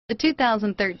The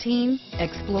 2013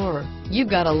 Explorer. You've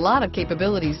got a lot of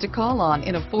capabilities to call on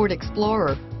in a Ford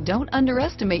Explorer. Don't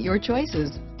underestimate your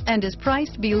choices, and is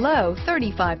priced below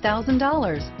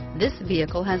 $35,000. This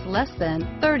vehicle has less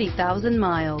than 30,000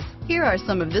 miles. Here are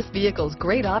some of this vehicle's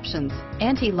great options: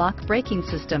 anti-lock braking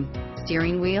system,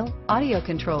 steering wheel audio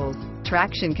controls,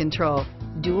 traction control,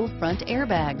 dual front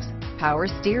airbags, power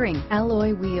steering,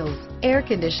 alloy wheels, air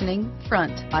conditioning,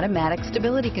 front, automatic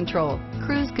stability control,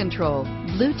 cruise control,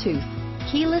 Bluetooth,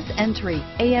 keyless entry,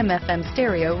 AM/FM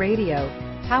stereo radio,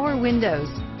 power windows,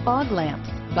 fog lamps,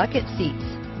 bucket seats,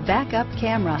 backup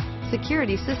camera,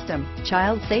 security system,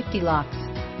 child safety locks,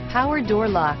 power door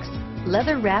locks,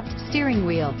 leather-wrapped steering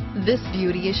wheel. This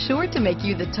beauty is sure to make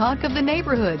you the talk of the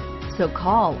neighborhood. So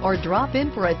call or drop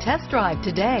in for a test drive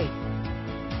today.